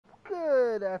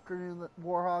Good afternoon,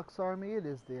 Warhawks Army. It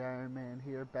is the Iron Man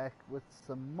here, back with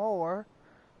some more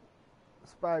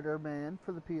Spider-Man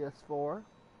for the PS4.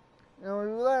 And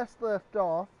when we last left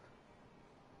off,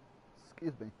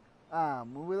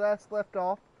 when we last left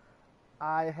off,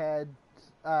 I had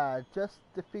just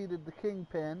defeated the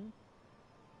Kingpin,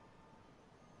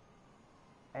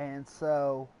 and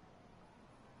so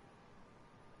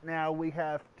now we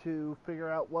have to figure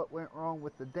out what went wrong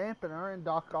with the dampener in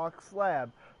Doc Ock's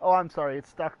lab. Oh, I'm sorry,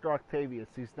 it's Dr. Octavius.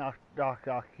 He's not Doc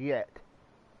Ock yet.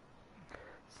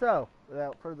 So,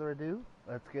 without further ado,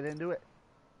 let's get into it.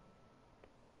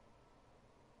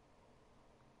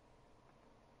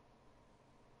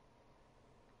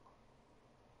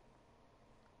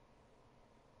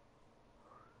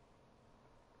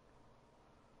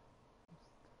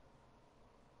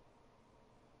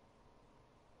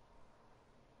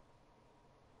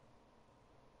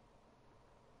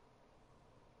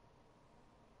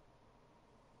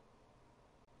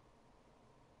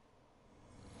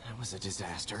 That was a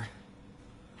disaster.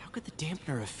 How could the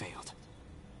dampener have failed?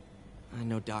 I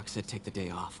know Doc said take the day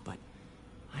off, but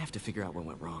I have to figure out what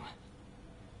went wrong.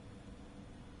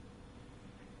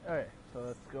 Alright, so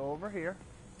let's go over here.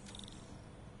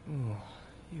 Ooh,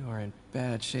 you are in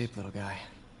bad shape, little guy.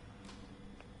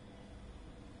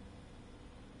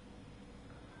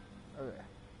 Okay.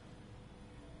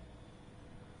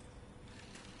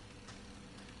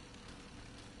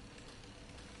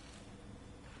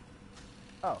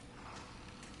 Oh.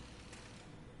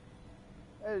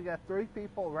 Hey, we got 3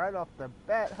 people right off the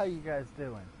bat. How you guys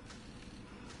doing?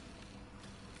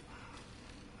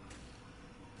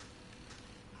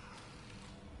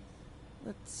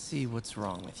 Let's see what's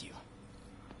wrong with you.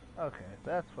 Okay,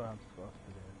 that's what I'm supposed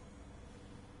to do.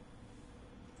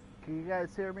 Can you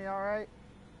guys hear me alright?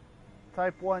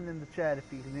 Type 1 in the chat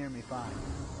if you can hear me fine.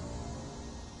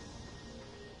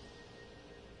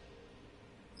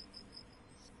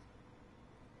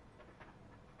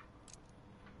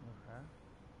 Okay.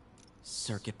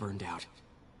 Circuit burned out.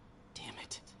 Damn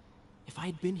it. If I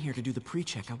had been here to do the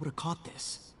pre-check, I would have caught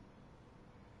this.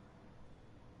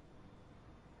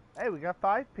 Hey, we got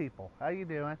 5 people. How you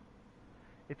doing?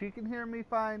 If you can hear me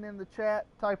fine in the chat,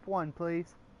 type 1,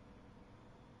 please.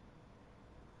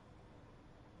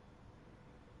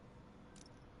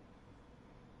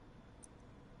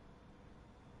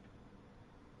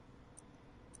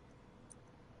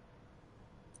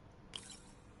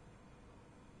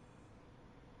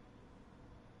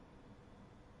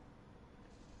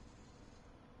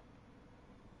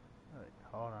 Wait,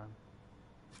 hold on.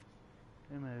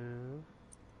 Let me move.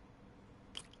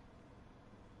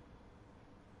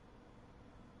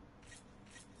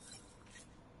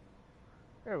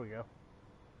 There we go.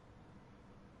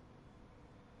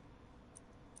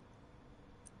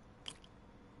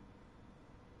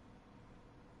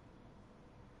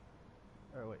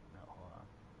 Oh wait, no, hold on.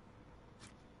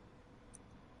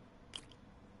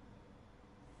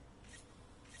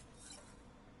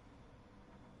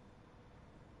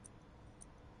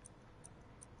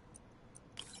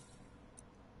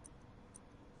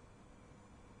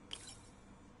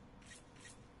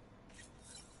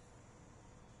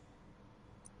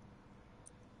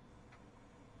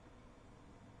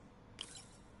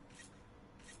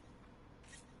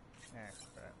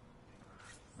 Crap.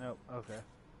 Nope, okay.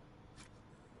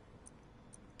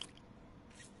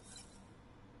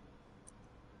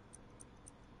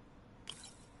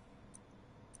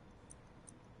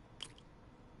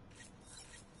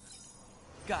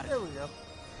 Got it. There we go.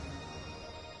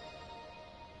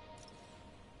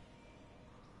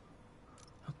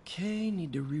 Okay,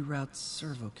 need to reroute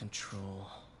servo control.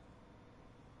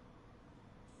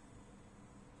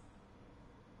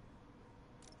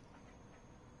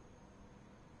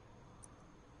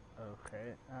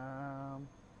 Okay,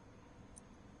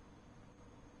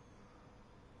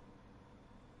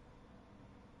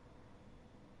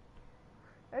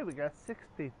 Hey, we got 6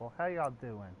 people. How y'all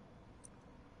doing?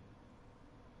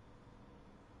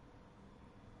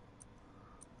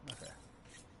 Okay.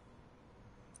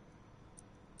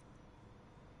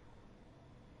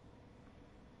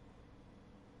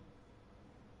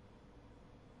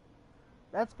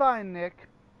 That's fine, Nick.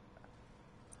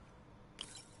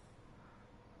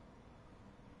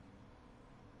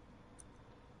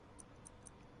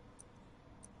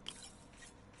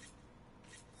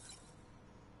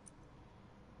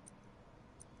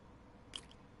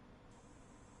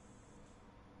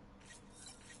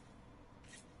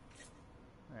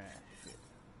 Shit.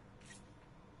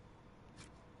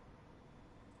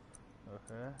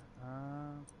 Okay.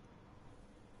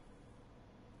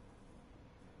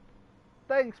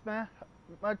 Thanks, man.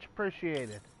 Much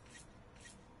appreciated.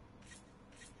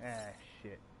 Ah,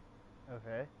 shit.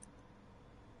 Okay.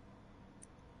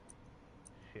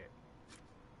 Shit.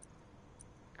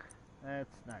 That's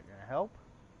not gonna help.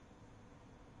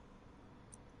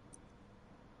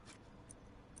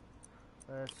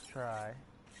 Let's try.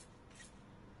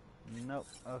 Nope.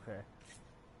 Okay.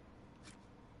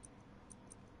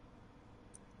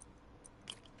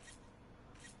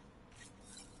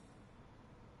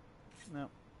 Nope.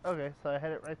 Okay, so I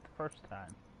had it right the first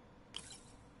time.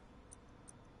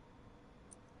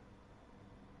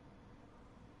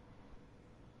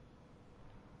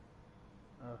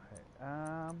 Okay,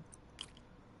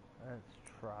 let's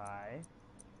try.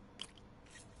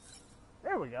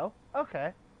 There we go.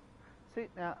 Okay. See,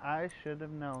 now I should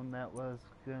have known that was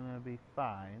gonna be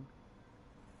fine.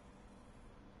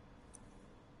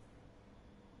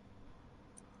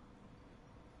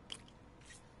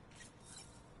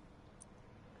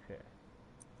 Okay.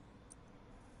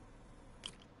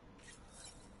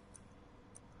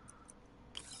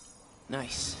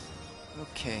 Nice.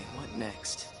 Okay, what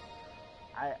next?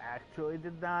 I actually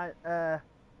did not,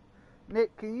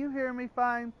 Nick, can you hear me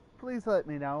fine? Please let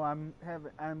me know. I'm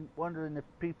wondering if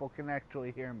people can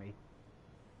actually hear me.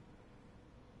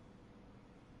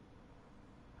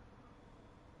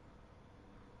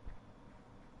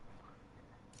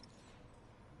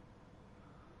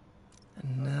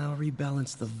 And now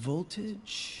rebalance the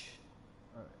voltage.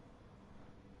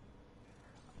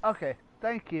 Okay,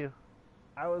 thank you.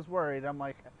 I was worried. I'm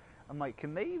like,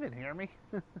 can they even hear me?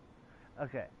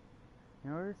 Okay.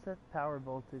 In order to set power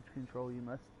voltage control, you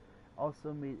must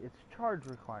also meet its charge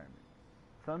requirement.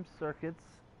 Some circuit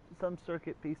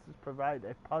pieces provide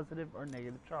a positive or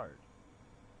negative charge.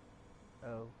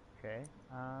 Okay.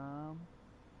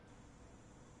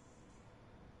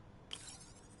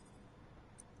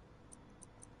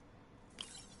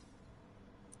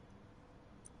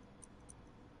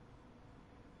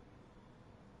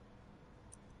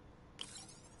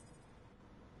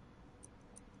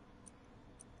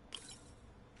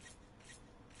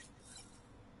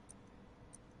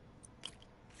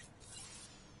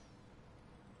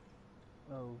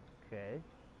 Okay.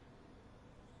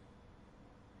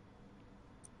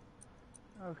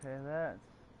 Okay,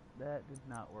 that did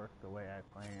not work the way I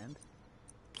planned.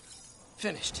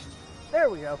 Finished. There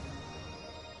we go.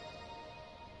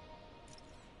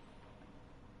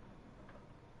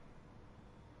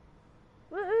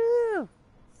 Woohoo!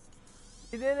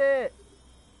 We did it!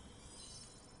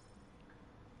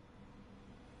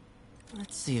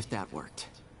 Let's see if that worked.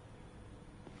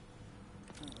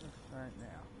 Right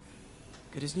now.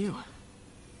 Good as new.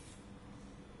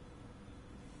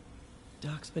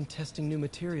 Doc's been testing new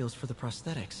materials for the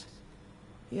prosthetics.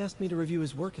 He asked me to review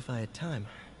his work if I had time.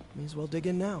 May as well dig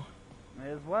in now.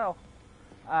 May as well.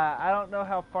 I don't know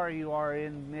how far you are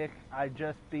in, Nick. I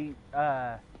just beat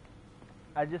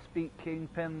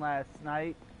Kingpin last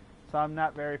night, so I'm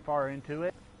not very far into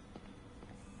it,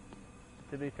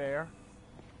 to be fair.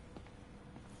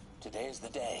 Today's the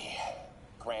day.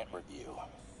 Grant review.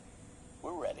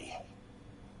 We're ready.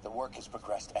 The work has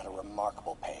progressed at a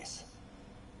remarkable pace.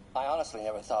 I honestly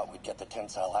never thought we'd get the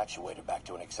tensile actuator back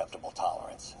to an acceptable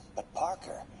tolerance. But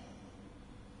Parker,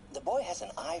 the boy has an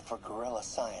eye for guerrilla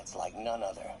science like none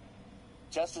other.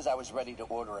 Just as I was ready to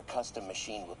order a custom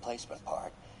machine replacement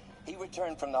part, he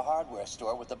returned from the hardware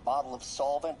store with a bottle of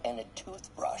solvent and a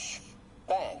toothbrush.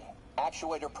 Bang!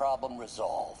 Actuator problem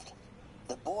resolved.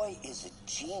 The boy is a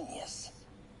genius.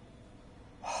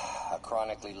 A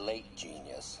chronically late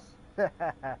genius.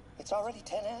 It's already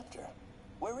 10 after.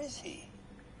 Where is he?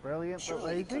 Brilliant, but Surely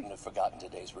he lazy? couldn't have forgotten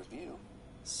today's review.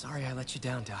 Sorry I let you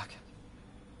down, Doc.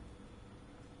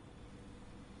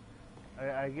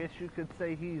 I guess you could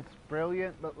say he's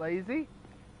brilliant but lazy?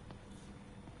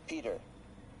 Peter,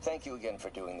 thank you again for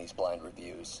doing these blind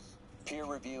reviews. Peer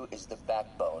review is the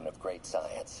backbone of great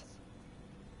science.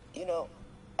 You know,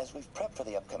 as we've prepped for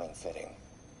the upcoming fitting,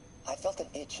 I felt an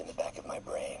itch in the back of my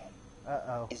brain.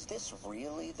 Uh-oh. Is this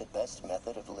really the best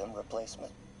method of limb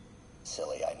replacement?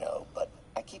 Silly, I know, but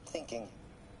I keep thinking,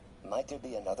 might there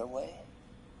be another way?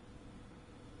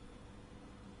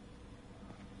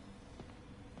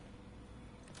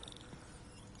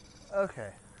 Okay.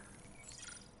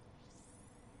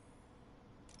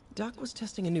 Doc was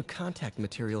testing a new contact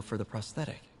material for the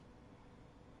prosthetic.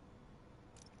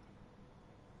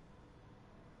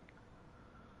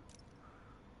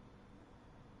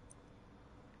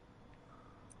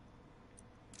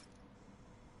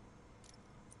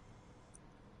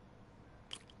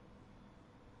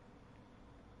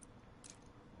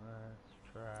 Let's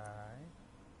try.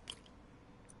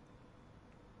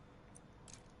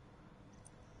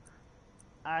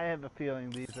 I have a feeling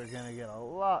these are going to get a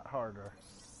lot harder.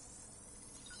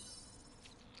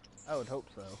 I would hope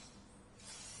so.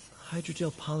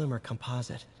 Hydrogel polymer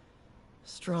composite.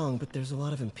 Strong, but there's a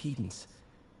lot of impedance.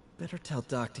 Better tell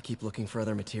Doc to keep looking for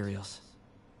other materials.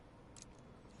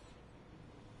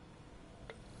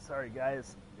 Sorry,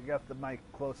 guys. I got the mic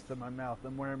close to my mouth.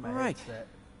 I'm wearing my All right. headset.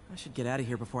 I should get out of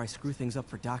here before I screw things up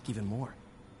for Doc even more.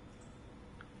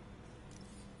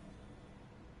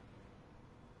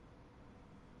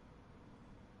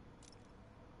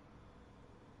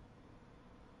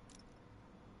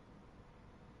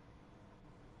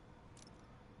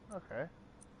 Okay.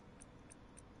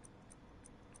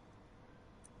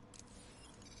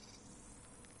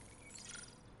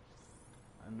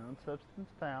 Unknown substance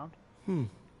found.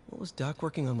 What was Doc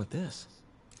working on with this?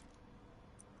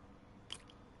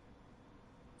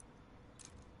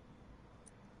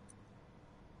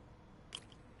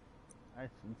 I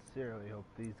sincerely hope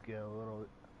these get a little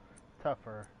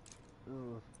tougher.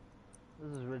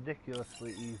 This is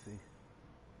ridiculously easy.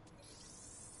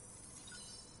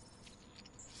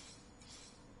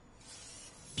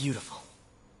 Beautiful.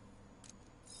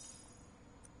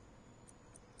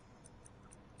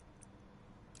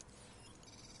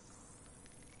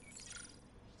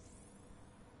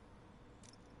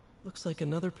 Looks like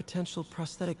another potential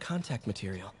prosthetic contact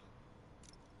material.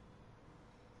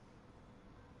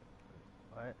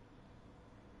 What?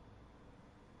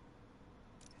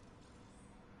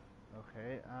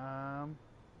 Okay, oh,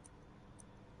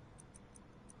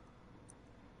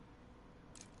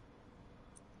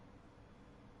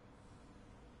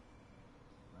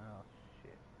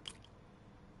 shit.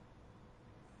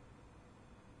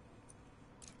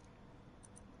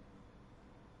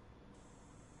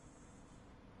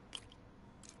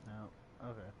 No,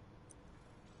 okay.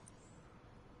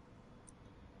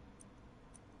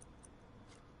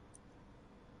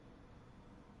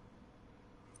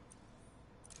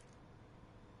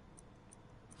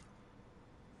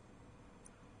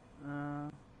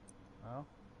 Oh.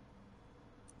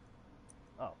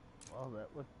 Oh, well, that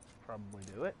would probably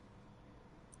do it.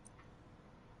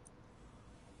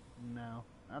 No,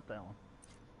 not that one.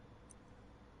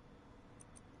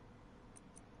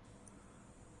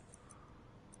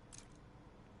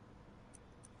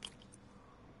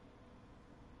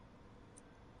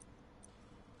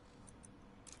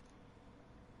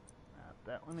 Not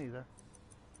that one either.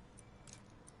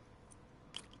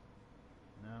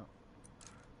 No.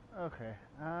 Okay,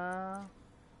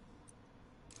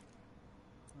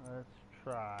 let's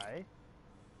try.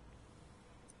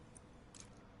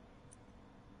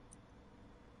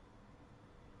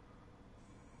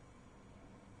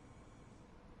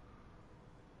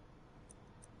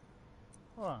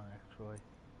 Hold on, actually.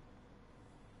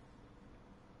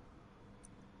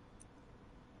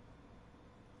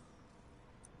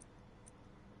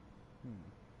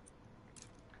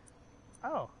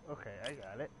 Oh, okay, I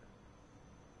got it.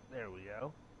 There we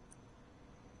go.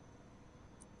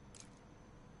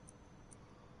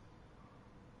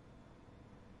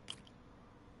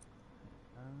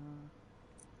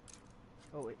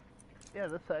 Oh wait, yeah,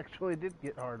 this actually did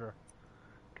get harder.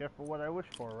 Careful what I wish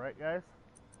for, right, guys?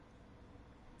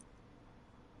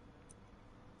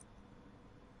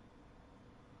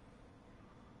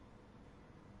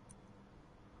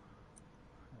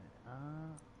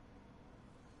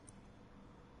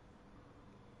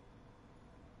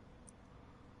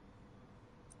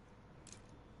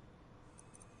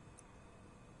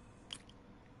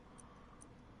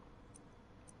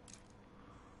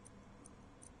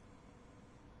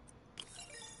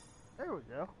 There we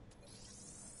go.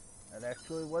 That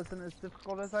actually wasn't as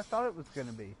difficult as I thought it was going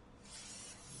to be.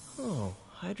 Oh,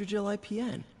 hydrogel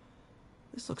IPN.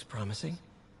 This looks promising.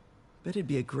 Bet it'd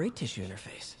be a great tissue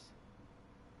interface.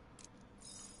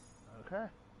 Okay.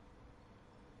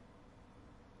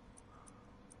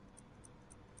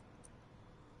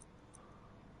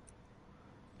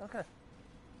 Okay.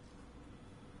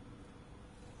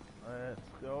 Let's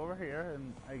go over here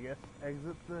and I guess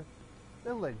exit the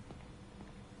building.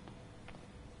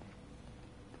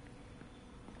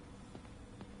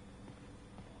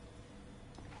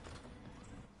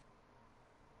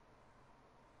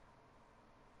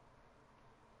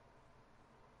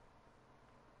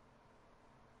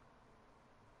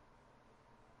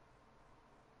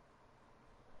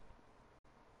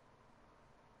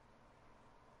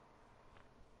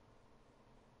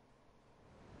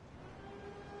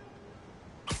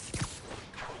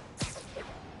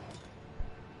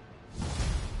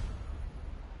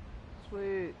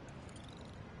 Sweet.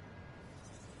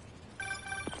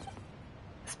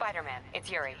 Spider-Man,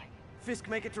 it's Yuri. Fisk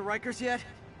make it to Rikers yet?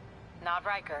 Not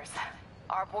Rikers.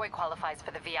 Our boy qualifies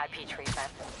for the VIP treatment.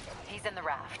 He's in the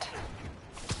raft.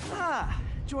 Ah,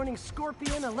 joining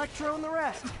Scorpion, Electro, and the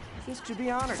rest. Fisk should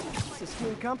be honored. It's a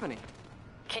scheme company.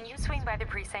 Can you swing by the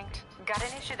precinct? Got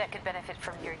an issue that could benefit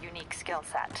from your unique skill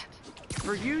set.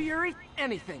 For you, Yuri,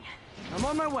 anything. I'm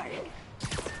on my way.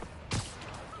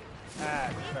 Ah,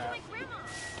 crap.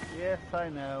 Yes, I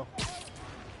know.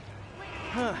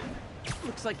 Huh.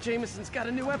 Looks like Jameson's got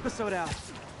a new episode out.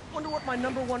 Wonder what my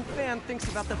 #1 fan thinks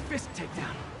about the Fisk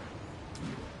takedown.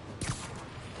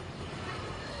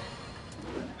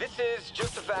 This is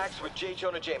Just the Facts with J.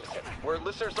 Jonah Jameson, where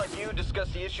listeners like you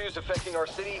discuss the issues affecting our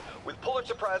city with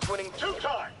Pulitzer Prize-winning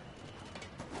two-time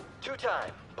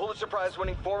Pulitzer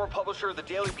Prize-winning former publisher of the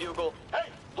Daily Bugle. Hey,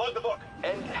 plug the book.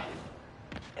 And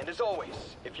as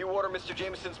always, if you order Mr.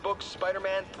 Jameson's book,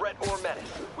 Spider-Man, Threat or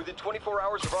Menace, within 24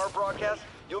 hours of our broadcast,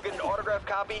 you'll get an autographed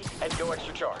copy and no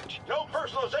extra charge. No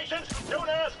personalizations, don't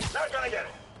ask, not gonna get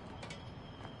it.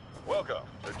 Welcome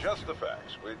to Just the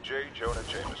Facts with J. Jonah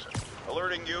Jameson,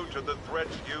 alerting you to the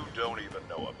threats you don't even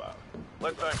know about.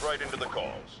 Let's dive right into the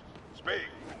calls. Speak.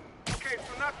 Okay,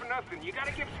 so not for nothing. You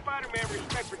gotta give Spider-Man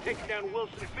respect for taking down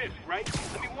Wilson Fisk, right?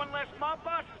 I mean, one less mob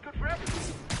boss is good for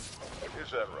everyone.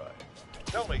 Is that right?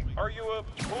 Tell me, are you a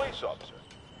police officer?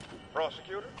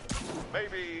 Prosecutor?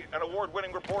 Maybe an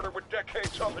award-winning reporter with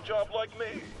decades on the job like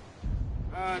me?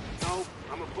 No,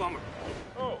 I'm a plumber.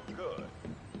 Oh, good.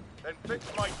 Then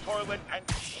fix my toilet and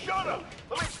shut up!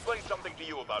 Let me explain something to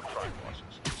you about crime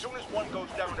bosses. As soon as one goes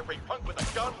down, every punk with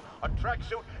a gun, a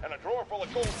tracksuit, and a drawer full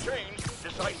of gold chains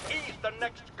decides he's the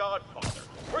next godfather.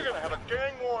 We're gonna have a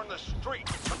gang war in the street.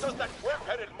 But does that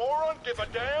quirk-headed moron give a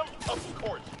damn? Of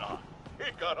course not.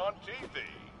 He got on TV.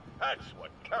 That's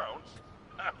what counts.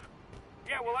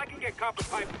 Yeah, well, I can get copper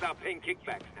pipe without paying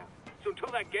kickbacks now. So until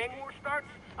that gang war starts,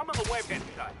 I'm on the webhead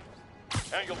side.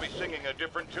 And you'll be singing a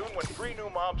different tune when 3 new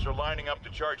mobs are lining up to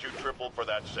charge you triple for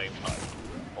that same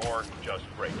pipe. Or just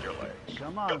break your legs.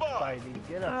 Come on, Goodbye. Spidey,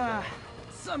 get up there.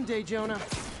 Someday, Jonah,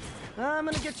 I'm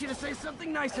gonna get you to say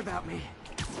something nice about me.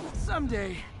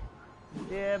 Someday.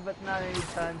 Yeah, but not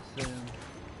anytime soon.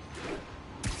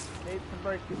 Hate to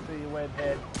break it to you,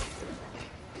 webhead.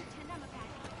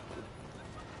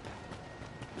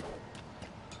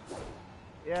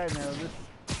 Yeah, I know this.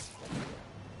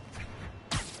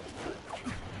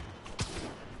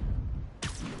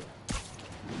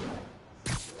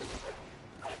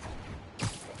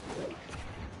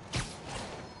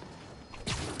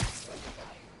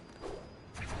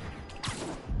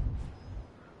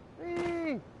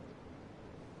 Whee!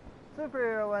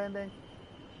 Superhero landing.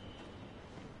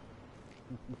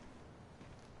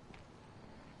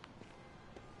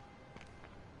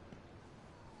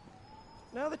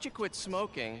 Now that you quit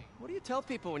smoking, what do you tell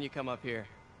people when you come up here?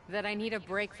 That I need a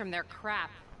break from their crap.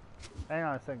 Hang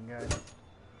on a second, guys.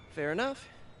 Fair enough.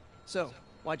 So,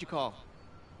 why'd you call?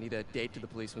 Need a date to the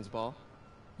policeman's ball?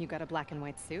 You got a black and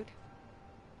white suit?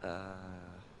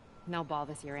 No ball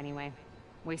this year anyway.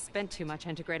 We spent too much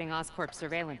integrating Oscorp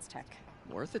surveillance tech.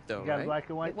 Worth it though, You got a right? black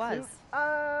and white It was. suit?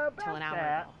 About Till an hour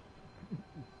that. ago.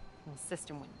 The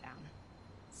system went down.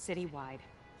 Citywide.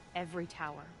 Every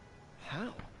tower.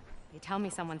 How? They tell me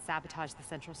someone sabotaged the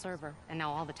central server, and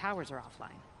now all the towers are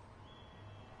offline.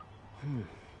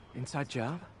 Inside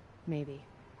job? Maybe.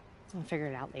 We'll figure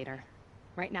it out later.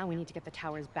 Right now, we need to get the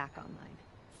towers back online.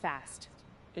 Fast.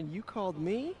 And you called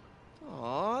me?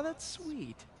 Aw, that's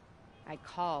sweet. I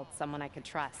called someone I could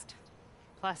trust.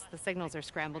 Plus, the signals are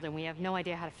scrambled, and we have no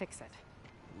idea how to fix it.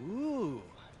 Ooh.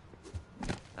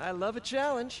 I love a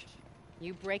challenge.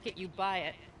 You break it, you buy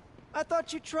it. I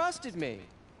thought you trusted me.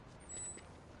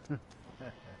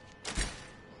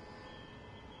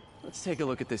 Let's take a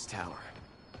look at this tower.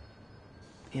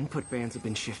 Input bands have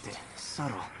been shifted.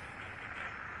 Subtle.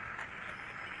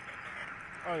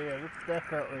 Oh yeah, this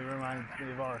definitely reminds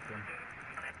me of Arkham.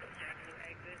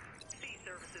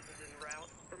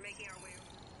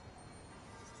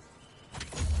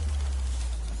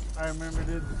 I remember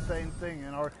did the same thing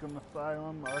in Arkham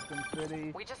Asylum, Arkham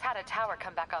City. We just had a tower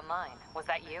come back online. Was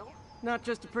that you? Not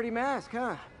just a pretty mask,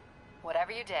 huh?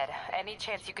 Whatever you did, any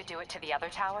chance you could do it to the other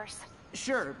towers?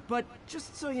 Sure, but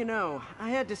just so you know, I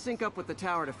had to sync up with the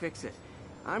tower to fix it.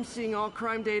 I'm seeing all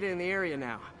crime data in the area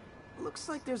now. Looks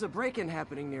like there's a break-in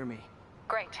happening near me.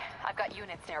 Great. I've got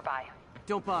units nearby.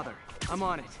 Don't bother. I'm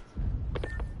on it.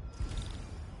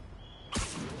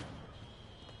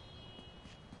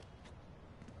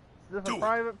 Is this a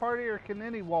private party or can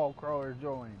any wall crawler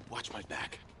join? Watch my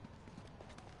back.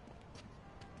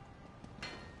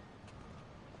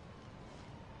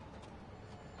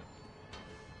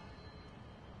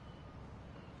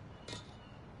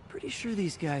 Pretty sure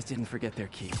these guys didn't forget their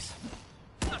keys.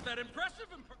 Not that impressive.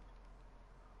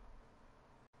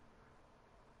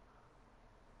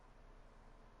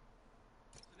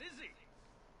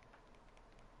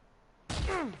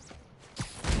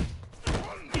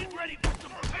 Get ready for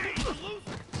some pain,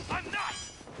 loser! I'm not!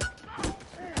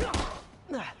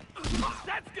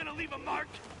 That's gonna leave a mark!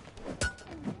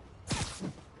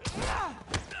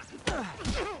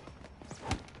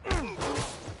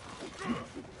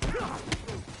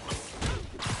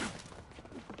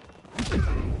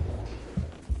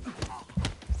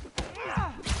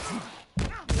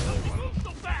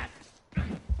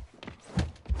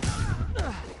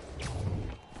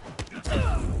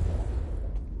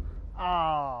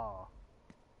 Ah,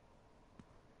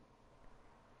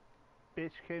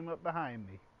 bitch came up behind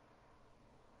me.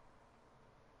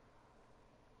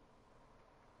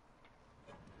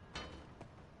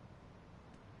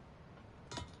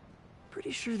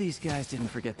 Pretty sure these guys didn't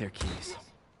forget their keys.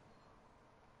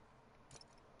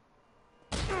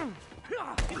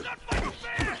 He's not fighting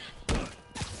fair!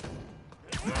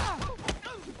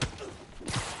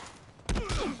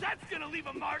 That's gonna leave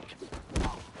a mark!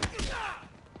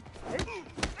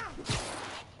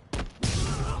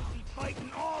 He's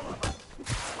fighting all of us!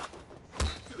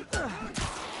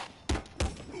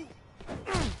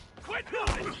 Quit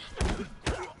moving!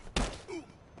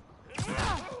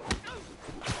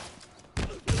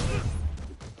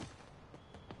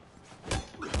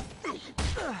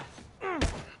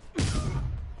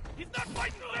 He's not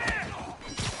fighting fair!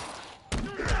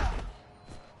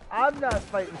 I'm not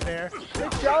fighting fair.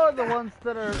 Bitch, y'all are the ones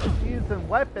that are using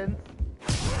weapons.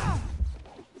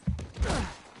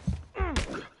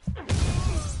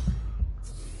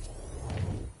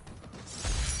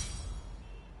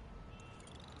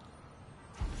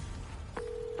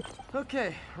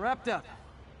 Okay, wrapped up.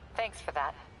 Thanks for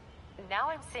that. Now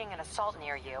I'm seeing an assault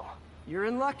near you. You're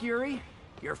in luck, Yuri.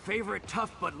 Your favorite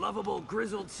tough but lovable,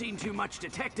 grizzled, seen-too-much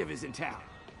detective is in town.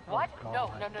 What?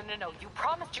 God. No. You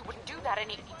promised you wouldn't do that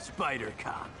any... Spider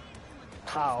Cop.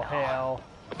 Oh, hell.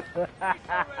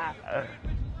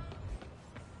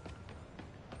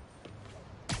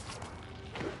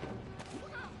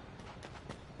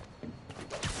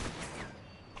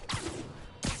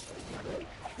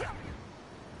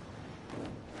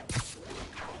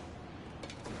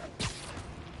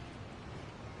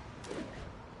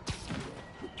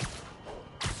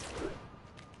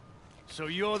 So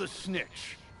you're the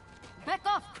snitch. Back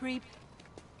off, creep.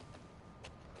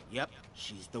 Yep,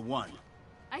 she's the one.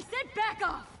 I said back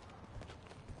off!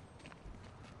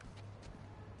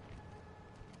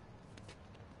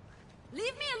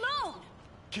 Leave me alone!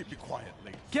 Keep it quiet,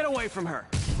 lady. Get away from her!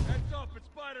 Heads up, it's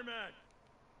Spider-Man!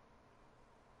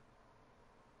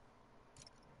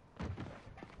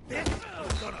 This is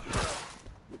gonna hurt.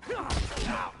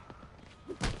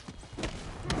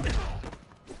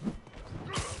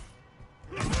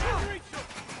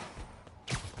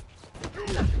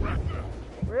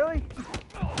 Really?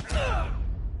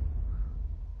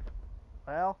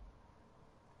 Well,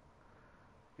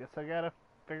 guess I gotta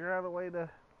figure out a way to...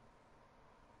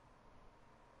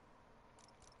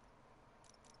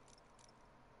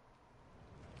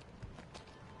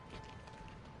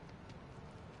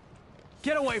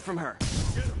 Get away from her!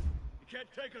 Get him! You can't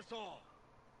take us all!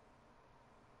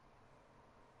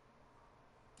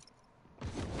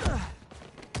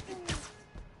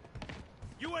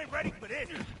 You ain't ready for this.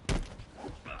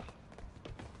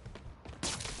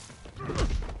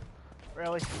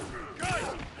 Really? Guys,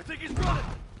 I think he's running!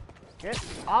 Get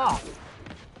off!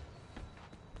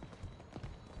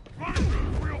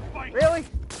 Real fight. Really?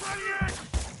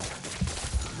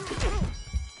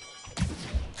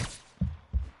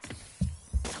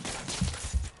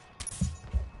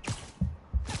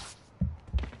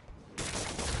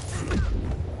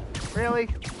 Ready? Really?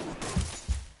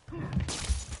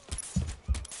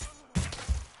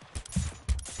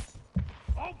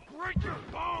 I'll break your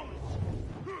bones.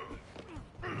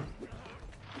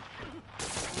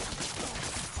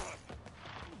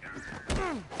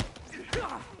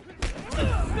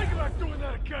 Think about doing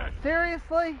that again!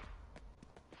 Seriously?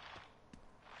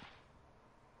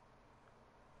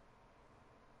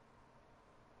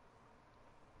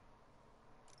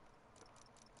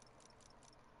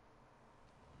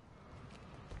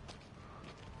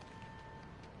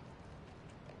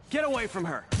 Get away from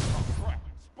her! Oh, crap.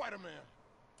 Spider-Man.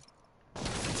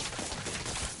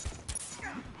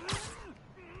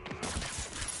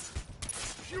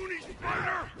 Puny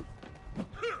spider!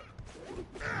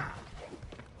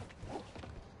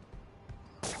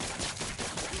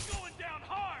 He's going down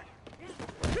hard!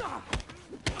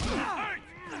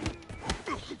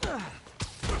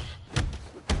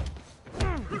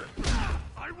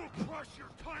 I will crush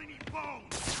your tiny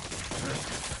bones!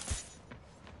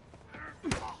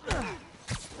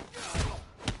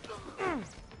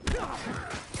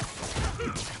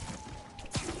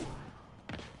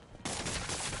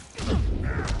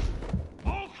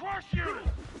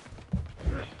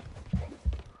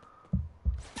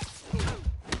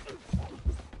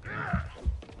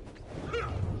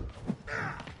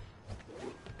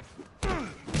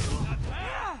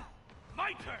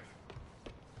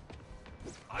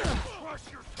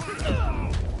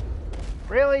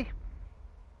 Really?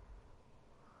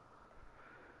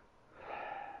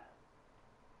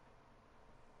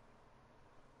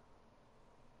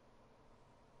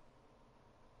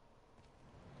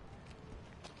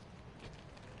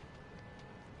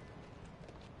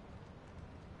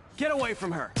 Get away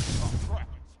from her! Oh, crap.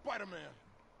 Spider-Man.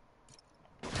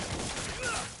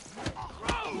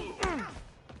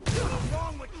 What's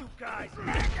wrong with you guys?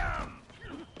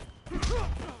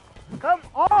 Come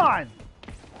on!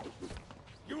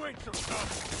 You ain't so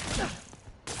tough.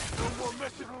 No more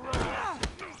messing around.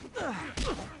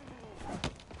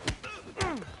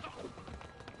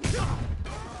 Did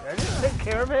I just take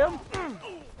care of him?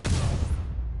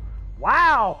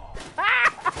 Wow!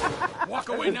 Walk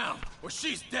away now, or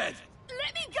she's dead.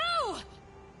 Let me go!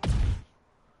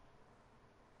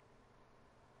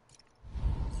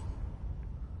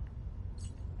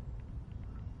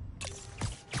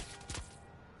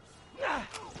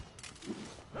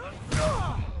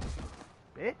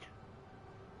 Bitch.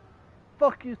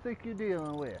 Fuck you think you're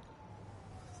dealing with?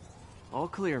 All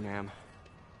clear, ma'am.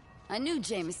 I knew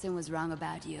Jameson was wrong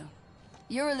about you.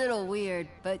 You're a little weird,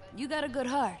 but you got a good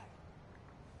heart.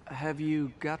 Have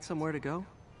you got somewhere to go?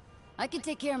 I can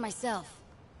take care of myself.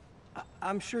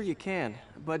 I'm sure you can,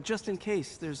 but just in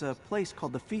case, there's a place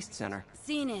called the Feast Center.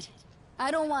 Seen it.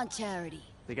 I don't want charity.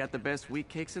 They got the best wheat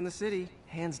cakes in the city,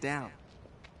 hands down.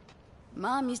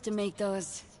 Mom used to make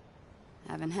those.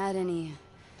 Haven't had any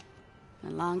in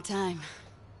a long time.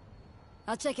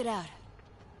 I'll check it out.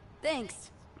 Thanks,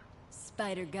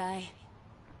 Spider Guy.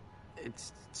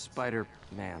 It's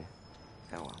Spider-Man.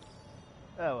 Oh well.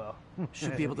 Oh well.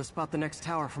 Should be able to spot the next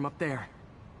tower from up there.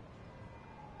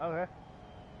 Okay.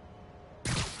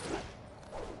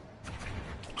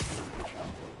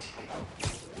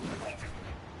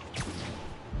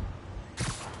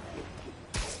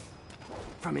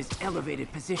 From his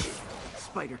elevated position,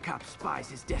 Spider Cop spies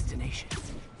his destination.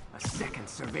 A second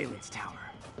surveillance tower.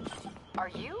 Are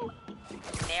you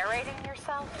narrating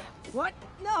yourself? What?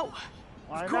 No!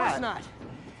 Why Of course not? not!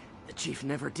 The chief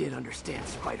never did understand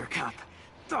Spider Cop.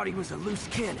 Thought he was a loose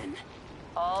cannon.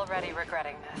 Already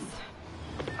regretting this.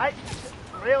 I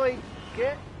really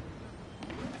get.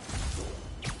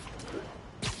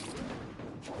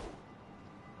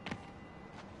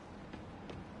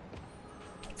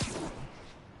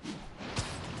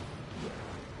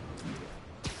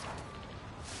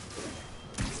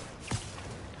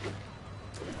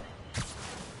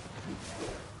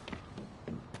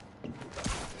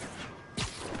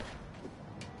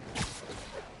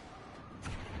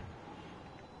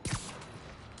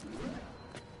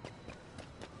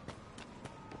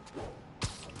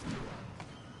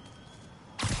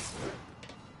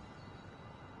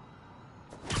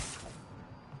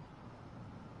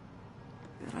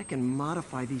 Bet I can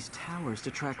modify these towers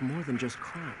to track more than just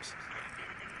crimes.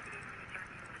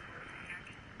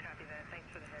 Copy that. Thanks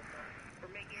for the heads up.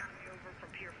 We're making our way over from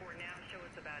Pier 4 now. Show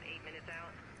us about 8 minutes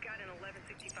out. Got an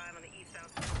 1165 on the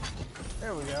east-south.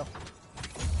 There we go.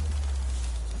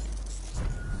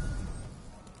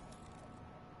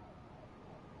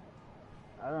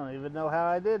 I don't even know how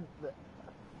I did.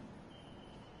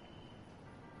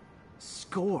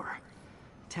 Score!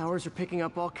 Towers are picking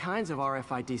up all kinds of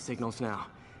RFID signals now,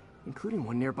 including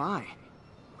one nearby.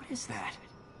 What is that?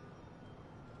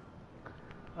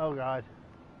 Oh God.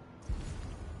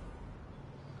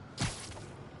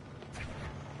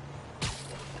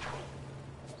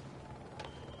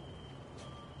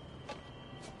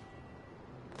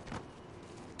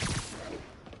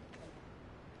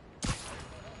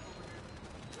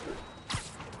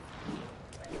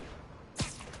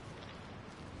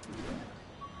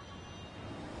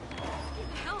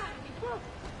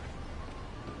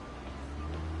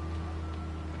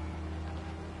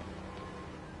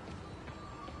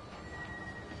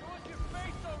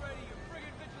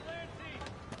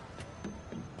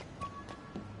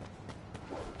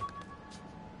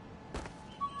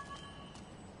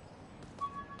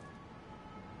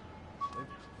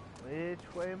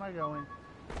 Which way am I going?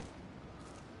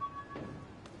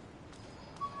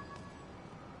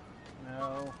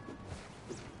 No.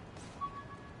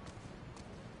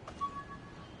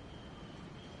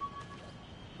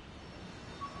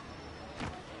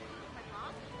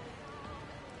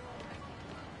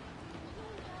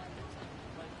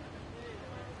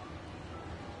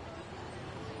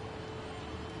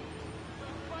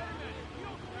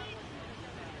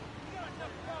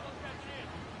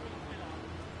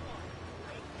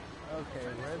 Okay,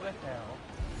 where the hell?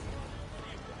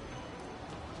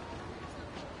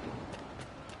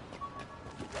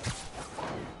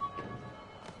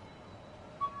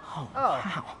 Oh,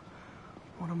 wow.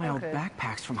 One of my old Okay.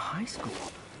 backpacks from high school.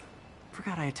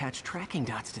 Forgot I attached tracking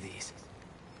dots to these.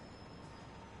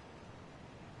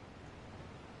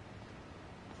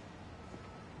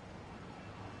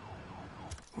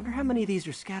 Wonder how many of these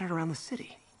are scattered around the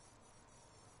city.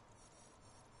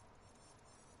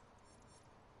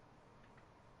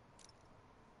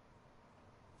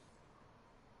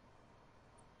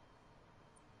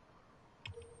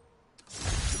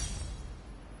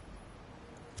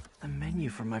 The menu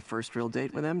from my first real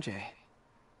date with MJ.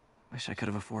 Wish I could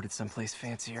have afforded someplace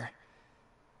fancier.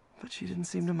 But she didn't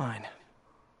seem to mind.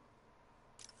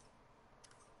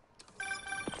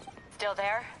 Still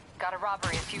there? Got a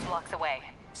robbery a few blocks away.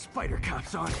 Spider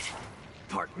Cop's on it.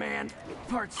 Part man,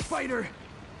 part spider,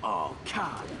 all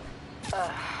cop.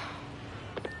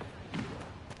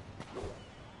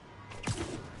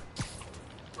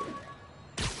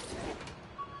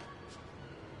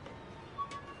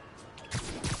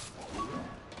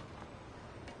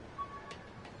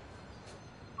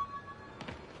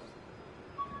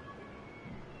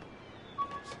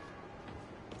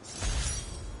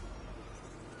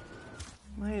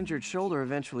 My injured shoulder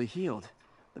eventually healed.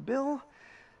 The bill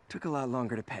took a lot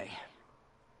longer to pay.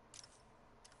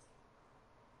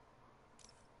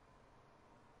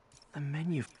 The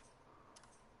menu.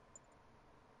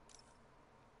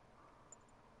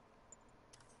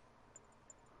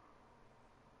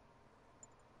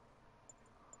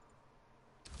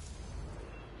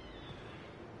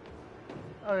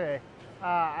 Okay,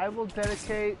 I will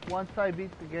dedicate, once I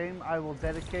beat the game, I will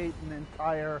dedicate an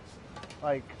entire,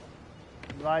 like,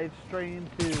 live stream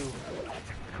to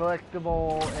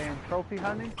collectible and trophy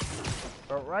hunting.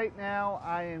 But right now,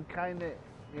 I am kind of,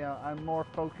 I'm more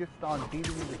focused on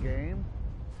beating the game,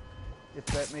 if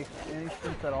that makes any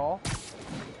sense at all.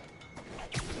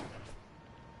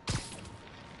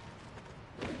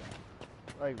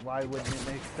 Like, why wouldn't it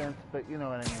make sense? But you know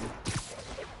what I mean.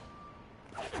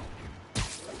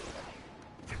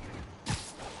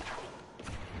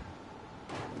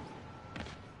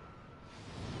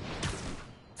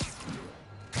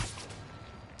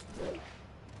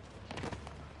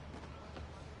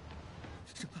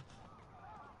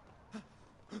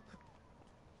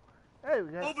 Hey,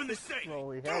 we got Open the safe. Well,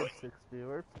 we have 6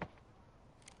 viewers.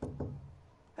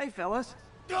 Hey, fellas.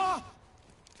 Ah!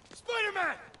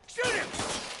 Spider-Man! Shoot him!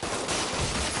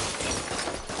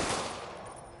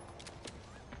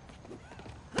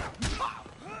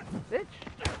 Bitch.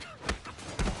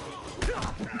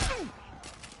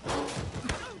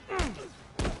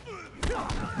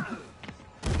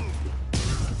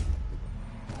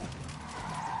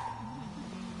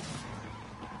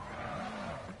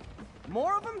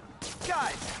 More of them?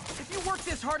 Guys, if you worked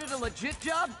this hard at a legit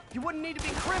job, you wouldn't need to be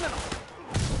criminal.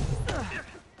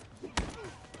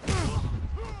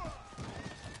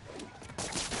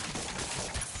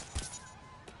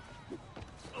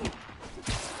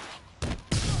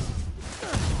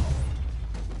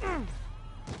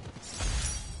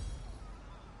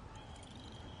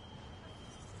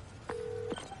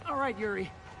 All right,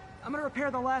 Yuri. I'm gonna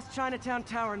repair the last Chinatown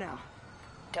tower now.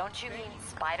 Don't you mean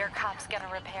Spider Cop's gonna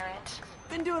repair it?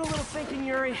 Been doing a little thinking,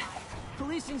 Yuri.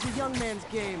 Policing's a young man's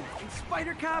game, and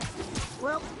Spider Cop,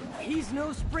 well, he's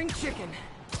no spring chicken.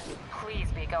 Please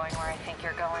be going where I think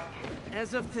you're going.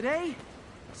 As of today,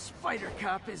 Spider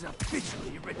Cop is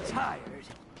officially retired.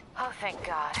 Oh, thank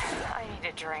God. I need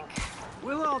a drink.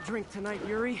 We'll all drink tonight,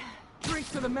 Yuri. Drink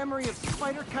to the memory of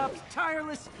Spider Cop's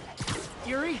tireless...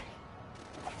 Yuri?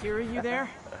 Yuri, you there?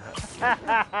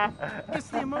 Guess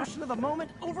the emotion of the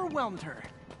moment overwhelmed her.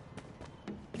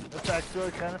 That's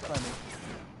actually kind of funny.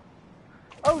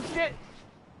 Oh shit!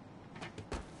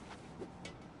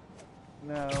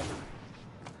 No.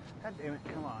 God damn it,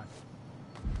 come on.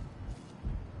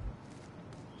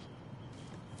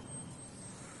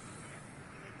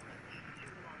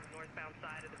 Northbound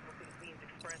side of the Brooklyn Queens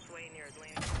Expressway near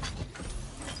Atlantic.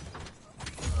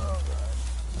 Oh god.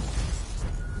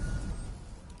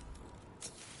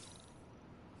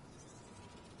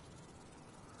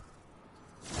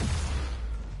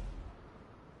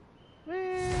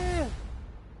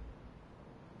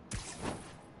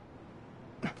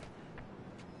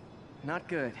 Not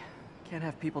good. Can't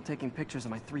have people taking pictures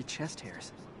of my 3 chest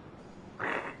hairs.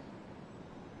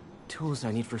 Tools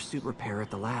I need for suit repair at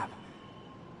the lab.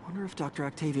 Wonder if Dr.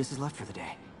 Octavius has left for the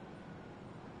day.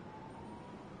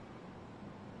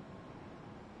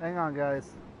 Hang on, guys.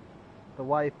 The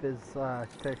wife is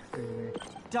texting me.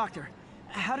 Doctor,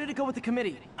 how did it go with the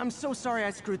committee? I'm so sorry I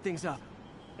screwed things up.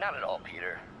 Not at all,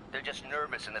 Peter. They're just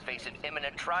nervous in the face of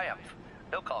imminent triumph.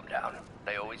 They'll calm down.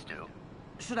 They always do.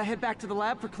 Should I head back to the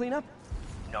lab for cleanup?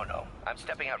 No. I'm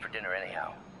stepping out for dinner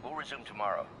anyhow. We'll resume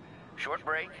tomorrow. Short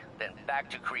break, then back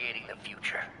to creating the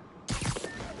future.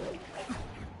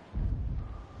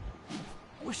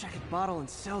 Wish I could bottle and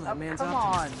sell that man's Come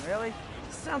optimism. on, really?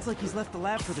 Sounds like he's left the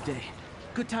lab for the day.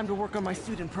 Good time to work on my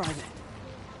suit in private.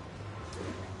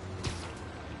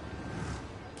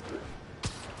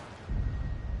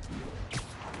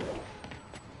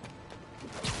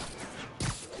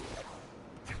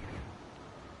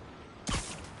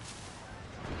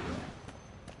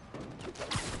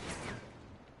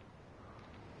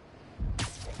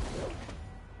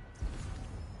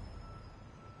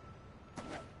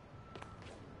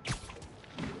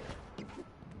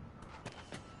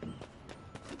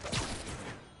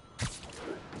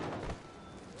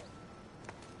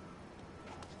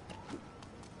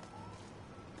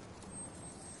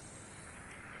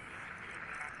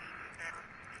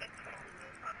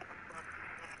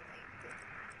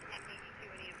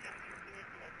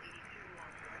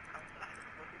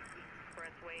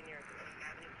 Expressway near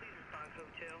Avenue. Please respond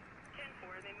code 2. 10-4,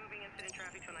 are they moving incident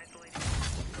traffic to an isolated...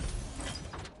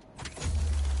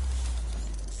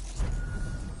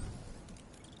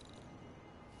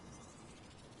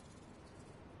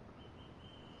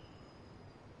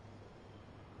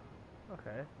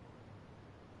 Okay.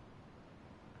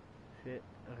 Shit.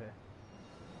 Okay.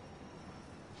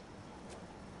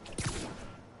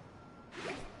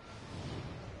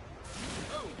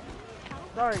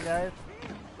 Sorry, guys.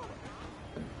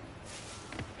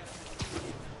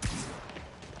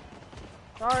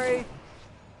 Sorry.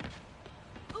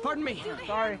 Pardon me.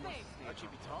 Sorry. How'd she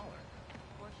be taller?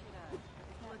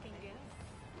 Looking good.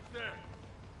 There.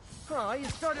 Huh, you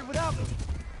started without me.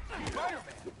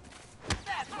 Spider-Man!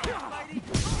 That's right, Spidey.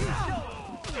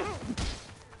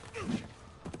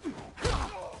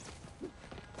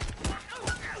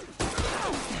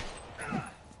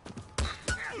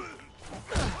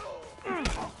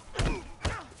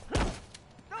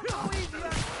 Don't go easy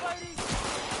on Spidey.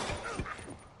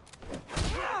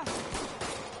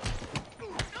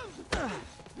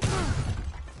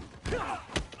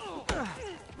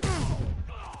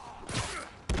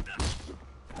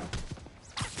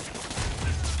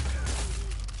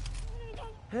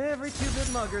 Every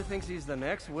two-bit mugger thinks he's the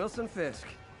next Wilson Fisk.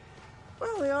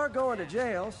 Well, they are going to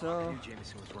jail, so...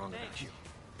 Jameson was wrong about you.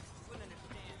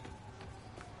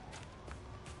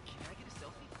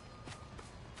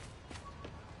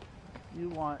 You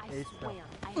want a stuff.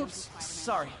 Oops,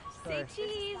 sorry. Sorry.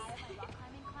 Cheese!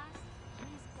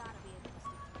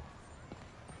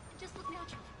 Just look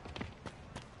natural.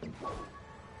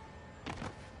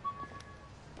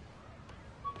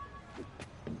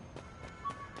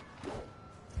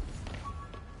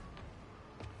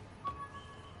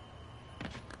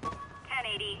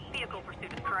 1080, vehicle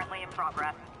pursuit is currently in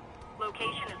progress.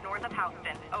 Location is north of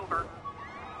Houston. Over.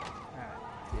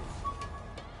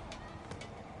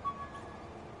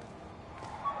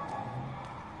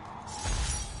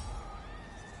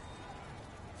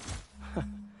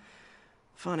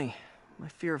 Funny, my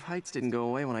fear of heights didn't go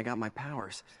away when I got my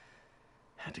powers.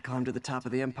 Had to climb to the top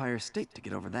of the Empire State to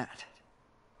get over that.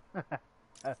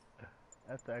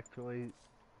 That's actually...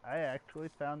 I actually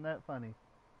found that funny.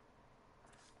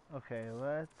 Okay,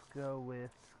 let's go with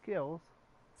skills.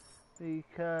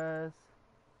 Because...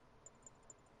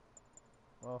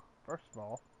 Well, first of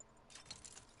all...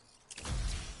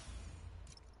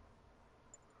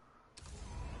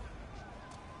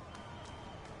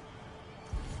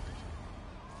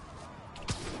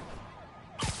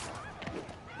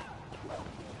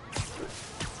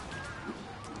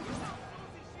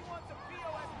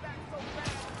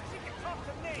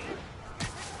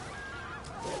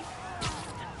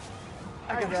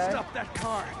 I gotta guys. stop that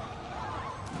car.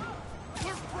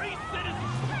 We're free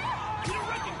citizens! You don't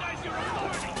recognize your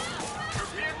authority! Your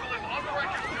vehicle is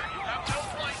unregistered. You have no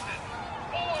license.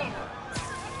 Pull over.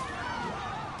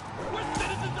 We're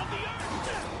citizens of the earth!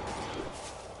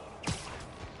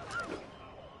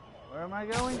 Where am I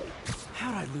going?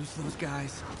 How'd I lose those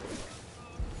guys?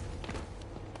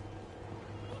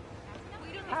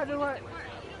 How do I...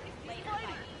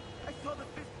 I saw the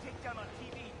fist takedown on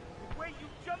TV. The way you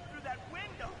jumped through that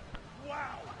window.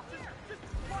 Wow. Just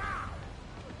wow.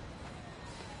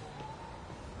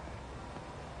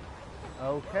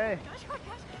 Okay.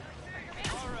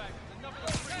 Alright, enough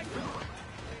of the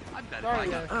I bet Sorry,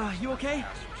 if I guys. You okay?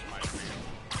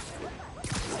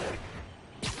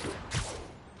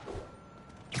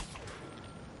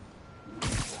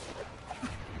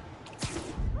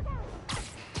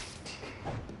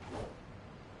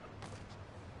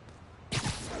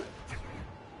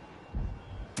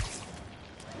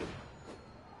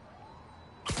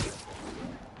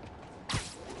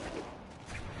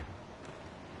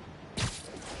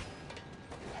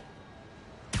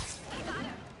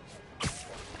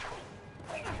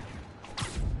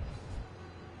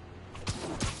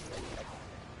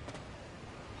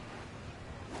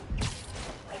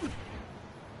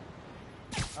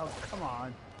 Come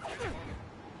on.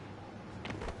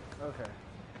 Okay.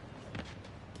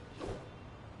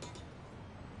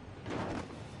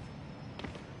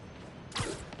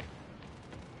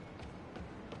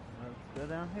 Let's go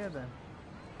down here then.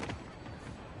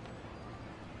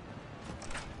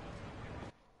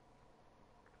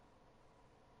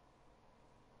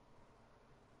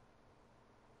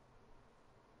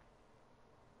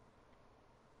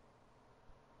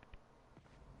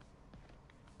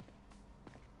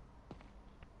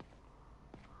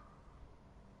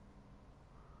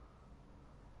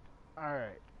 All right.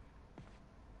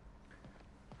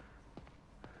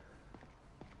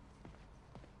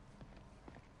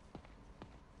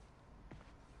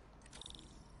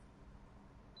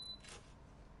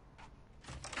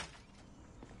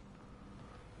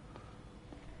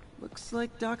 Looks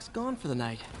like Doc's gone for the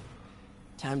night.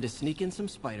 Time to sneak in some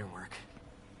spider work.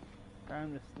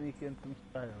 Time to sneak in some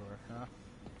spider work, huh?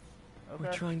 Okay.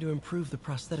 We're trying to improve the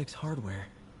prosthetics hardware.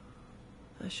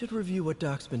 I should review what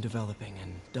Doc's been developing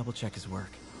and double-check his work.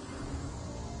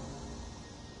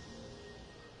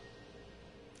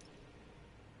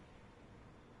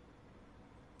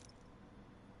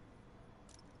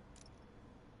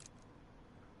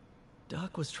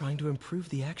 Doc was trying to improve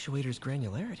the actuator's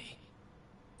granularity.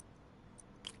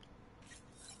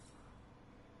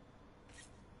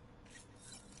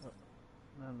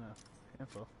 No.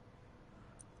 Cancel.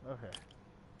 Okay.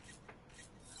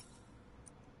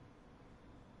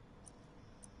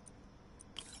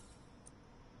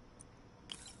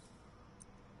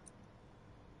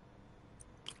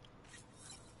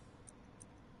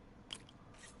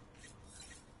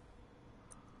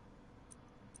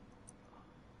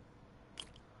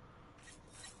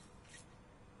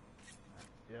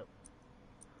 Yep.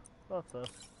 Thought so.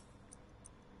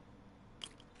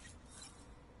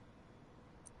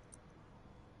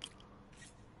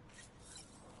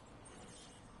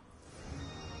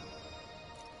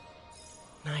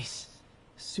 Nice.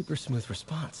 Super smooth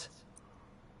response.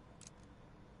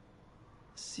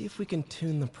 See if we can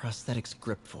tune the prosthetic's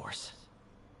grip force.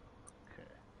 Okay.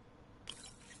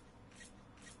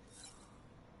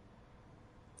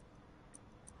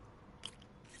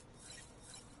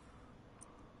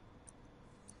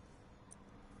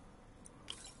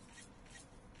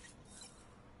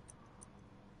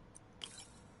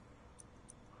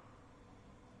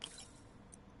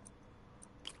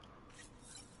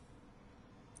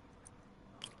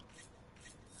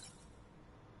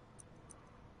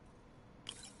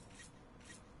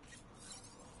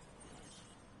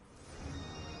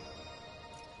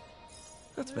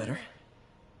 That's better.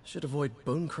 Should avoid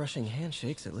bone-crushing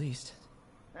handshakes at least.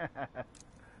 That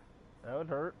would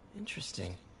hurt.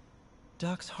 Interesting.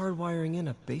 Doc's hardwiring in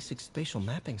a basic spatial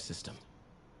mapping system.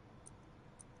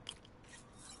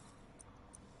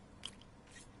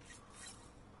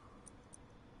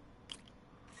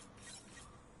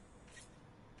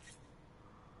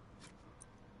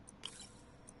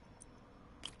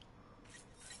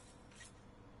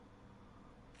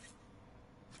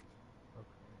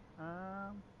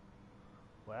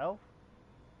 Well,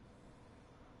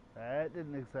 that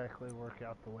didn't exactly work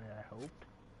out the way I hoped.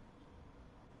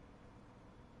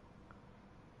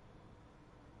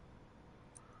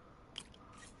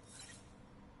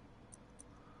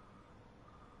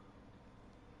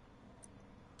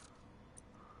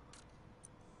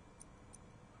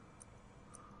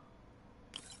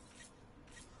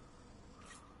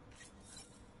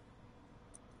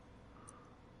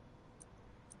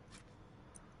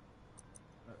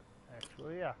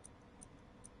 Actually, yeah.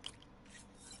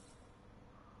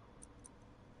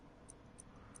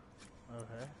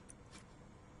 Okay.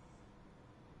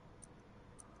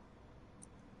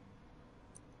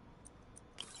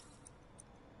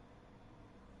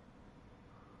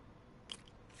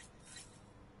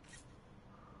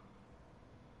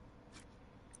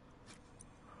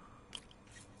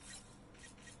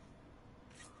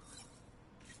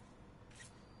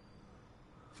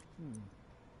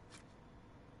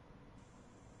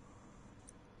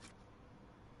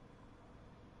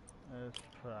 Let's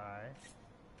try.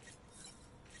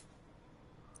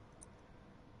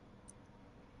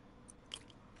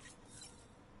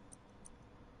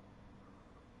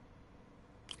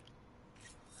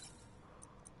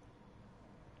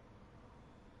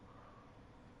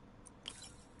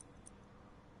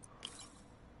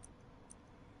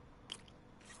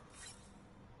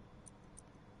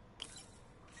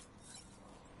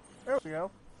 There we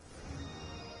go.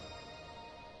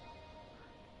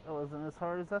 That wasn't as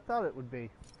hard as I thought it would be.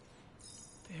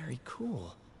 Very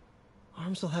cool.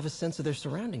 Arms will have a sense of their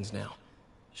surroundings now.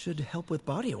 Should help with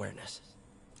body awareness.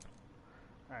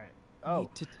 Alright, Oh.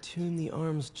 Need to tune the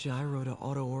arm's gyro to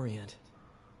auto-orient.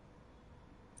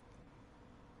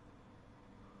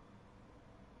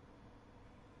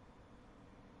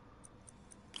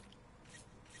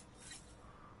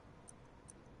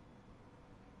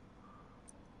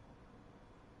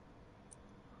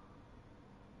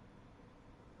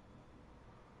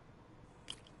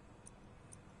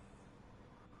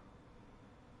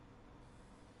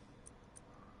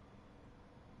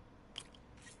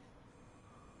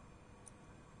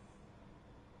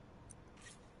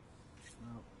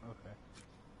 Oh, okay.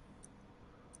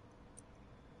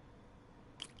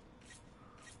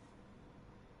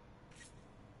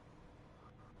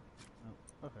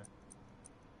 Oh, okay.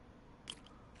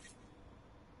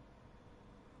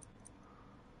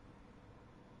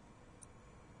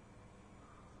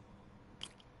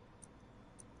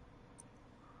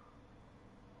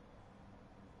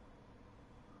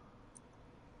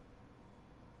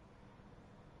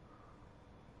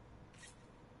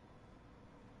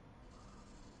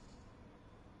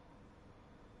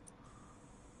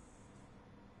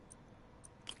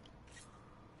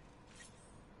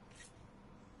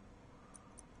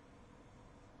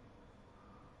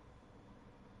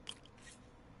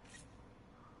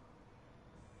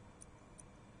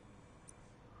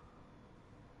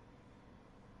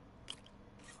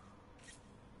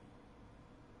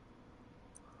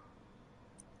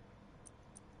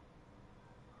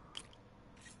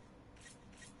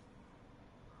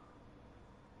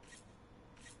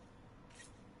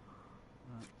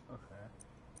 Okay.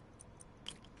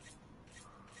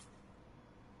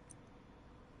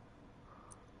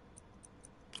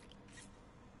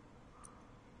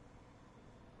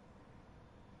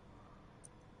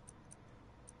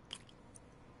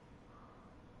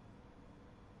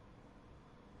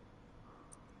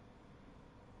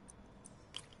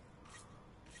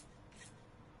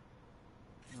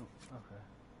 Oh, okay.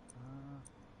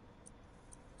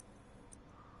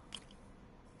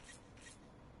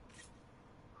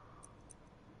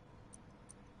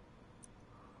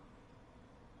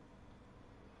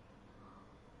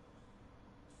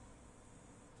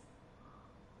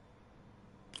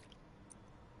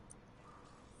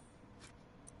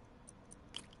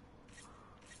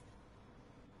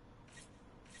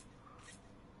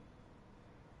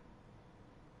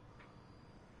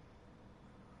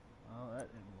 Well, that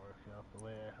didn't work out the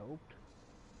way I hoped.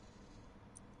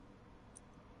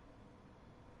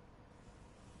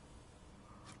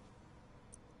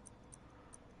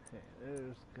 Okay,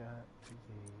 there's got to be...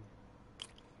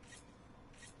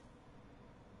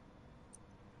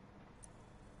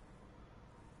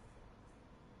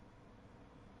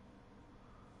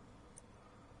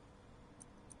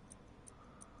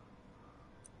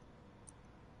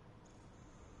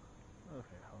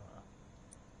 Okay, hold on.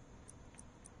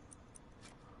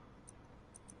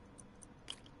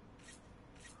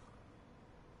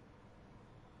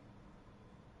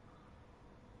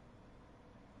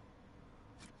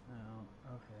 No,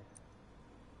 okay.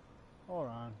 Hold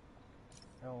on.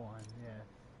 L1, yeah.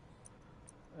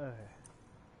 Okay.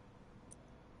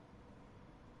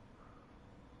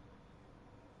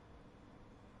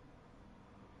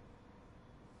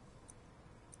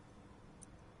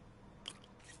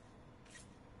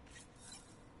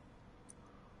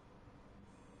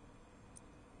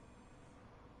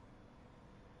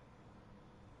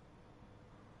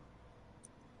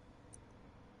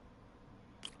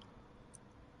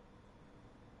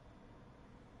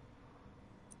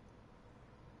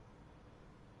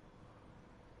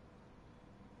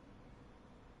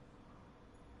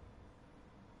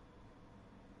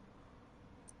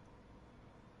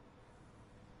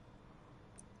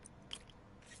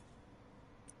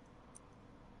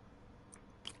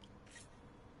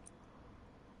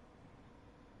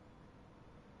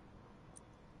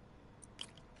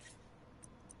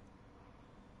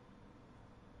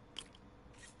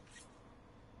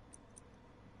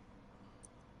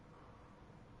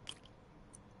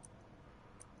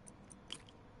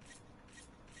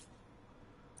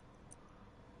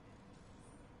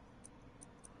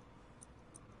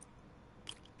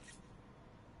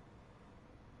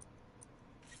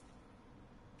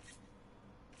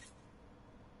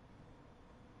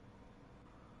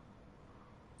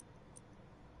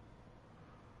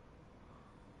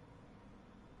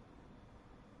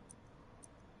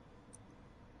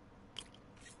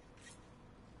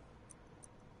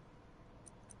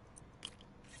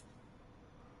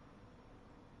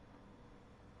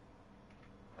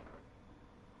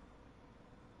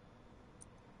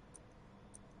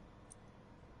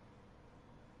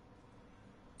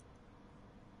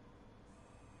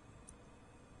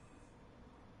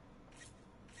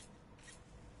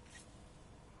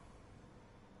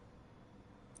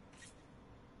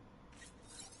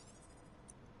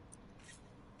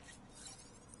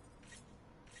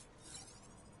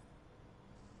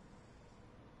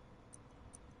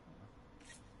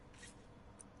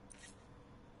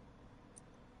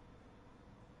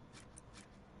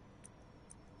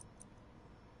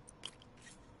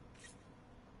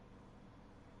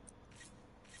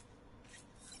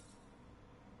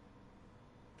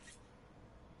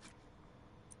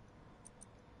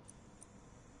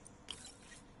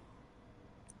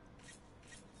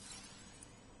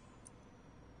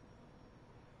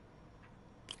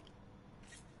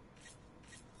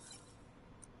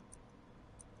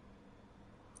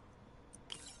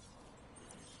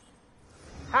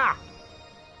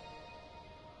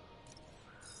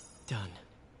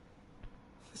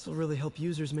 This'll really help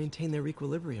users maintain their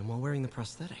equilibrium while wearing the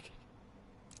prosthetic.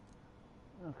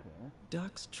 Okay.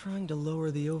 Doc's trying to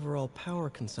lower the overall power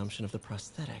consumption of the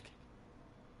prosthetic.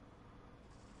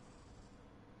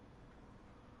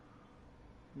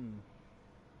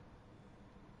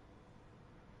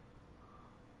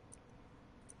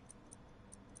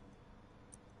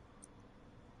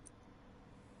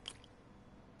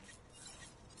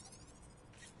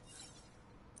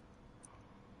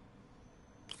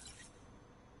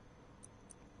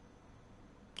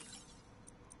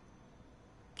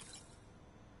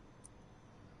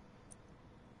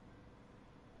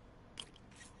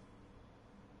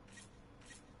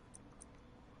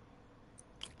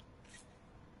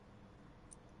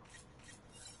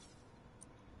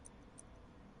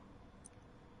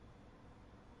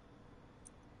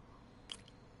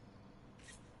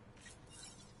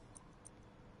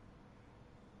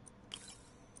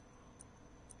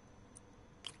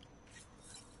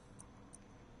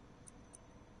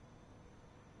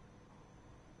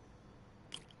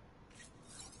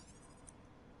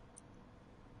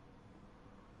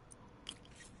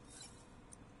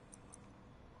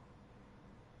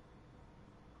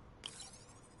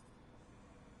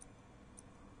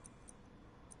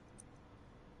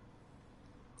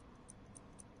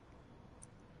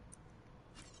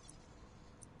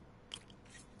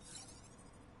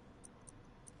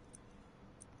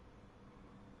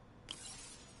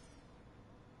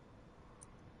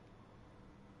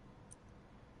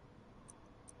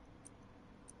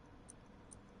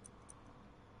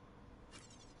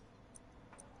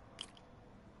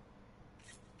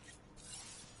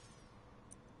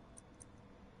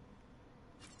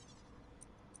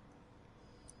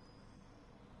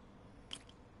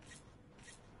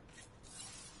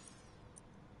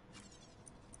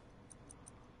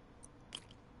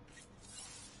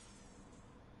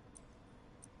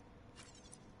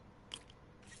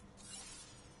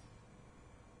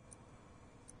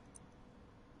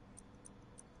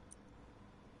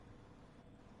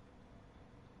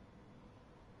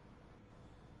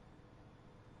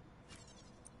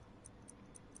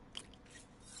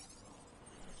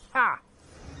 Ha!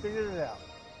 Figured it out.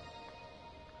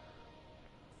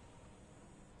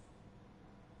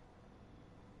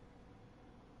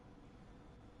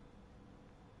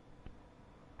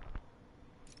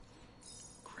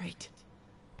 Great.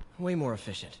 Way more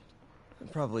efficient.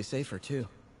 And probably safer, too.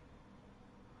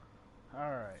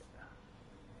 Alright.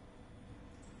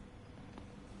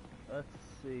 Let's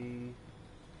see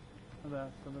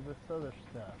about some of this other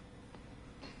stuff.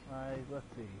 Let's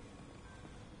see.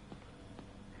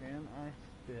 Can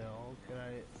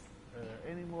are there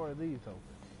any more of these open?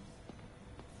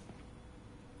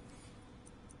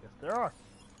 Yes, there are.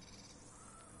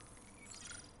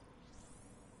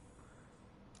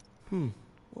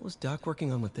 What was Doc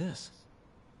working on with this?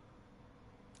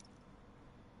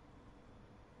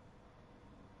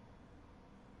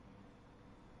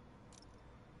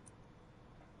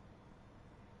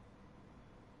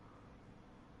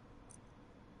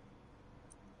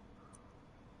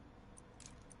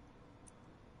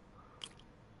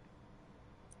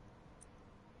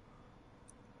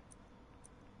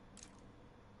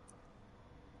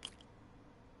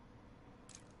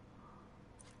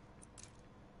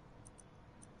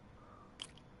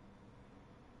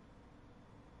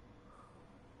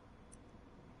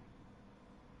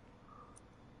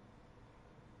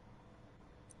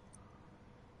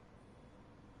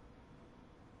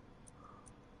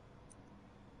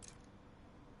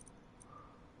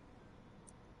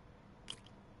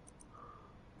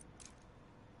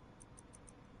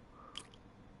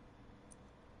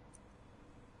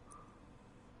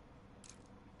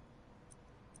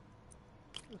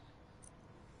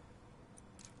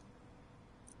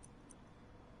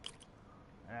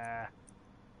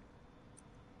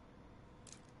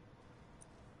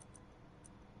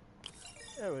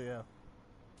 There we go.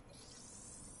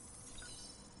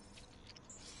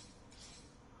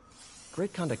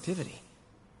 Great conductivity.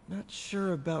 Not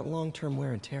sure about long-term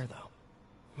wear and tear, though.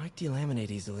 Might delaminate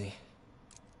easily.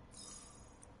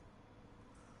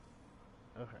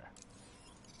 Okay.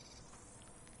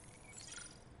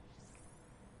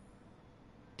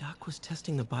 Doc was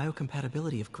testing the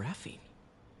biocompatibility of graphene.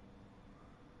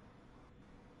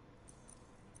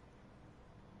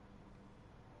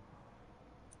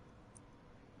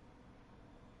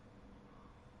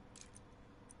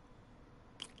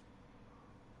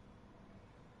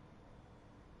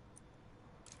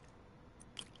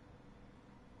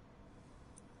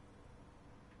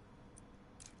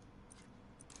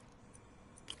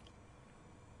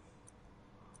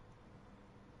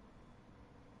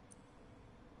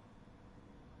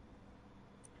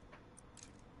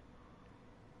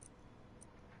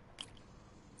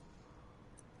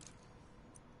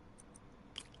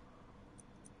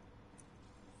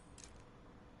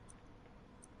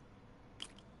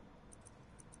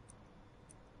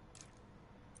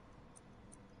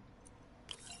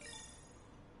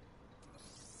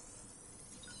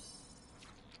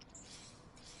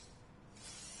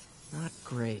 not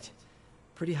great.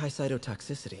 Pretty high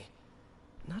cytotoxicity.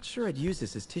 Not sure I'd use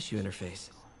this as tissue interface.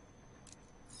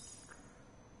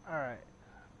 Alright.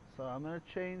 So I'm going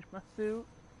to change my suit.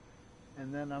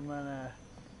 And then I'm going to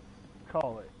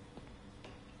call it.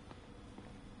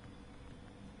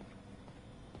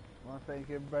 I want to thank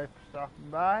everybody for stopping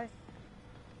by.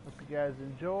 Hope you guys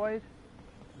enjoyed.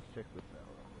 Let's check this out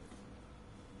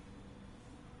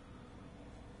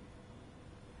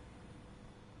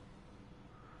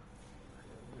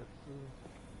real quick.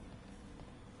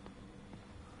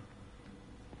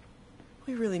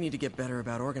 We really need to get better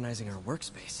about organizing our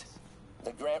workspace.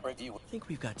 The grant review. I think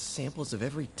we've got samples of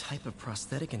every type of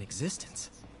prosthetic in existence.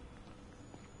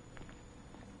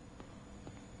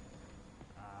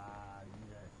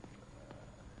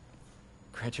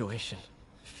 Graduation.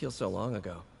 Feels so long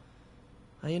ago.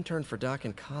 I interned for Doc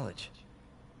in college.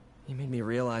 He made me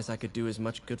realize I could do as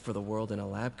much good for the world in a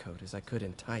lab coat as I could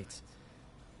in tights.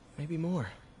 Maybe more.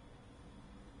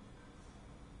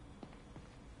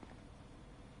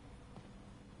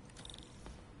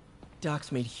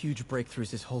 Doc's made huge breakthroughs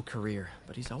his whole career,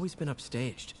 but he's always been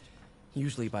upstaged.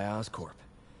 Usually by Oscorp.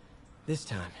 This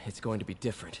time, it's going to be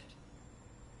different.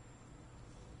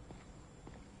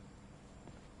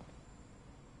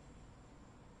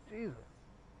 Jesus.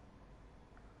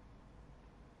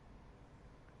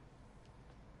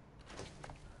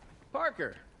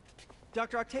 Parker!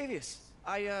 Dr. Octavius,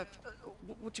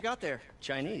 what you got there?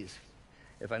 Chinese.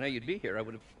 If I know you'd be here, I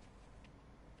would have...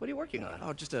 What are you working on?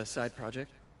 Oh, just a side project.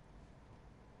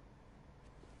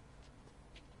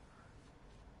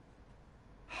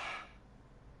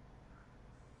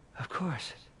 Of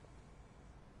course.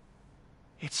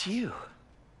 It's you.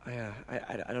 I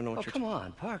don't know what Oh, you're... come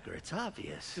on, Parker, it's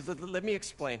obvious. Let me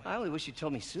explain. I only wish you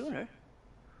told me sooner.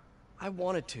 I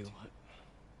wanted to,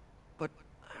 but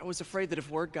I was afraid that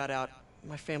if word got out,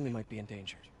 my family might be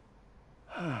endangered.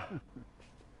 Huh.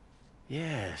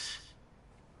 Yes.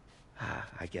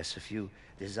 I guess if you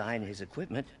design his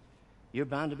equipment, you're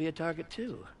bound to be a target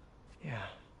too. Yeah.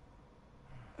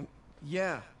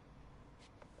 Yeah.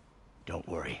 Don't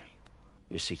worry.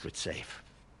 Your secret's safe.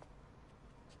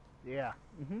 Yeah.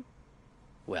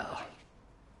 Well,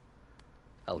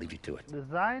 I'll leave you to it.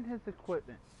 Design his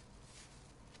equipment.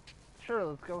 Sure,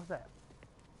 let's go with that.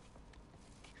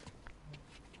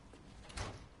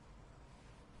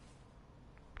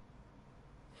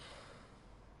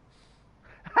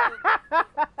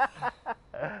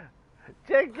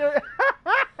 Check your...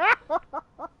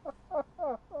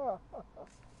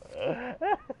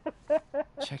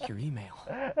 Check your email.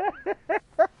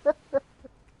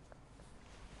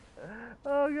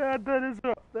 Oh god, that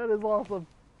is awesome.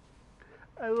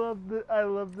 I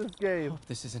love this game. Hope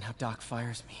this isn't how Doc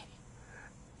fires me.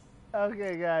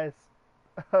 Okay, guys.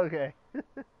 Okay.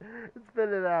 It's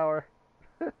been an hour.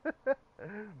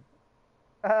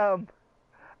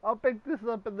 I'll pick this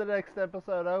up in the next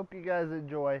episode. I hope you guys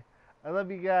enjoy. I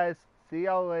love you guys. See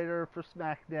y'all later for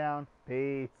SmackDown.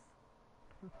 Peace.